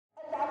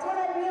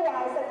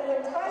the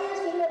entire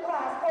senior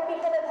class prepping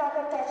for the talk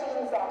of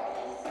touching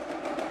zombies.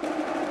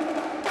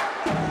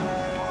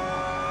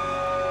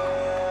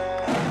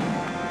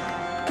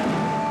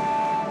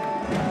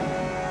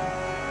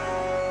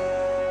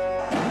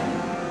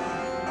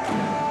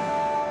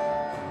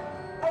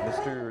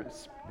 Mr.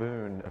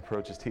 Spoon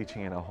approaches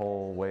teaching in a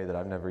whole way that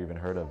I've never even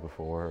heard of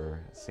before or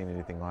seen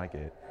anything like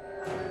it.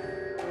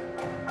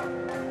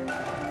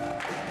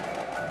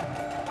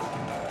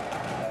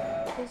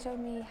 They showed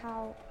me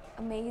how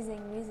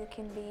amazing music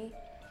can be,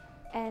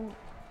 and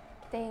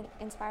they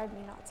inspired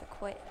me not to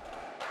quit.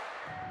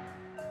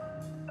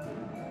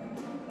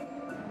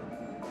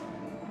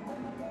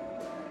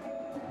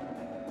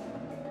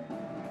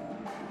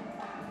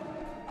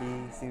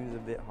 He seems a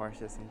bit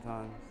harsh at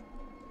sometimes,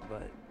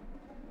 but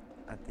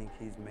I think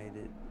he's made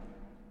it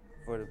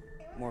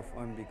more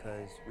fun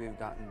because we've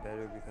gotten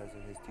better because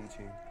of his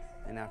teaching.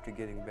 And after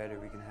getting better,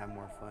 we can have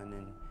more fun,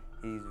 and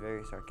he's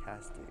very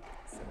sarcastic,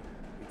 so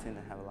we tend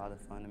to have a lot of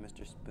fun. And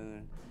Mr.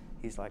 Spoon,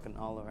 he's like an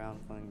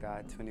all-around fun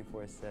guy,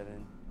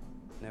 24/7,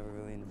 never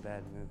really in a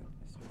bad mood.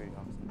 It's pretty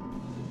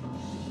awesome.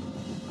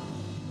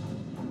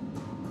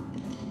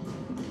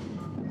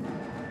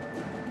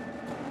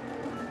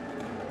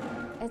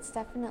 It's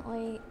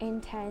definitely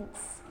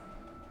intense,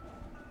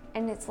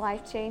 and it's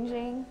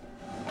life-changing.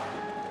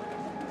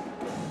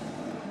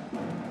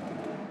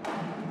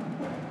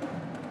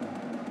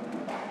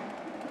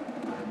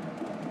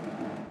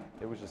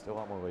 It was just a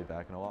lot more laid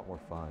back and a lot more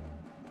fun,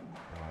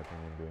 in my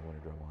opinion, doing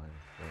Winter Drumline.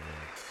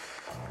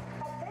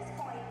 At this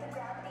point, the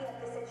gravity of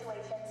the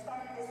situation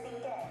started to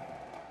sink in.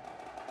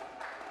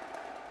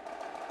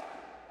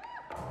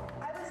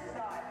 I was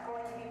not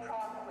going to be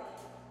prom queen.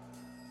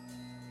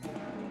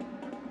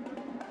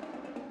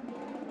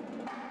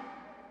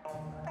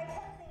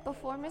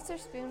 Before Mr.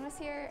 Spoon was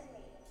here,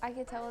 I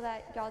could tell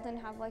that y'all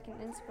didn't have like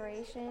an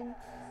inspiration.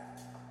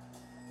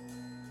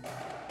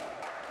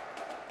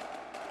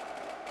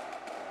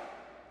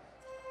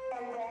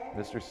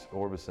 Mr.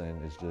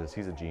 Orbison is just,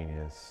 he's a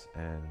genius,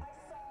 and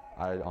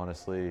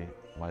honestly,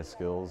 my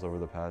skills over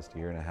the past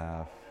year and a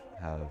half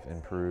have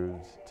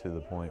improved to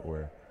the point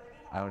where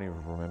I don't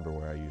even remember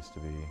where I used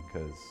to be,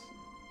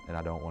 and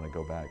I don't want to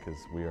go back because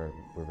we're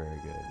very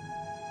good.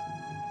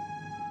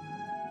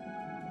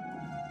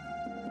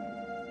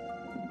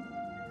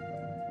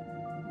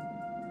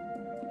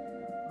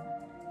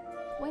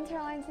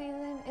 Winterline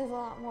season is a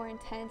lot more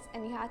intense,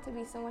 and you have to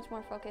be so much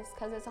more focused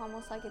because it's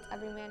almost like it's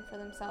every man for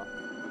themselves.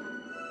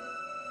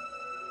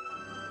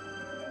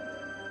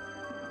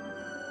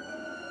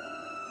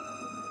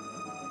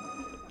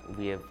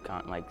 We have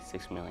gotten like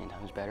 6 million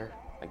times better.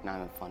 Like, not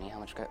even funny how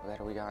much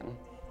better we gotten.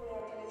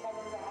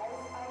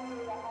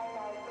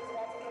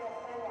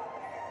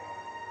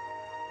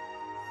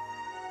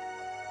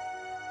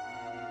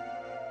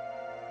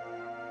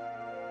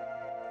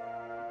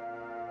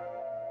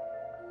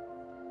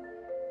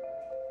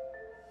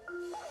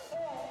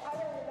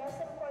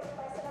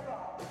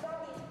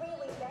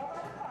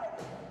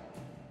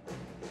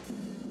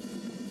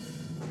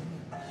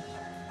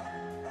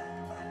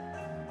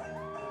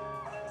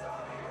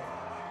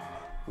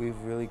 We've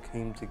really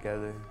came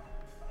together,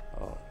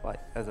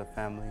 like as a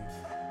family.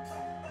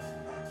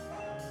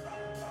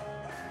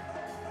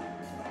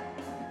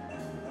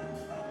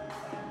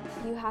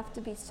 You have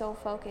to be so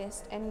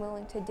focused and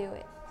willing to do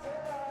it.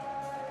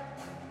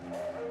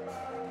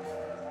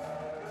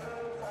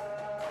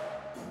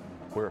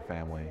 We're a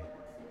family.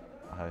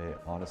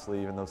 Honestly,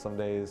 even though some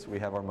days we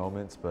have our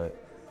moments, but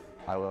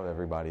I love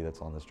everybody that's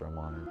on this drum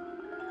line.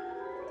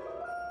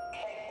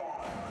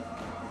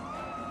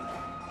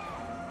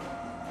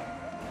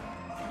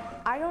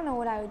 I don't know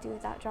what I would do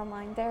without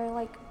Drumline. They're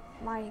like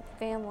my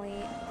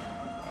family.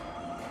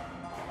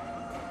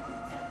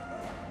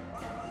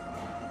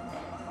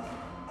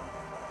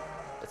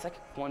 It's like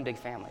one big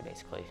family,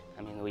 basically.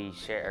 I mean, we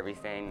share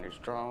everything. There's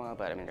drama,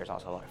 but I mean, there's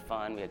also a lot of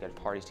fun. We have good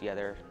parties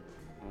together,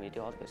 and we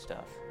do all the good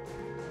stuff.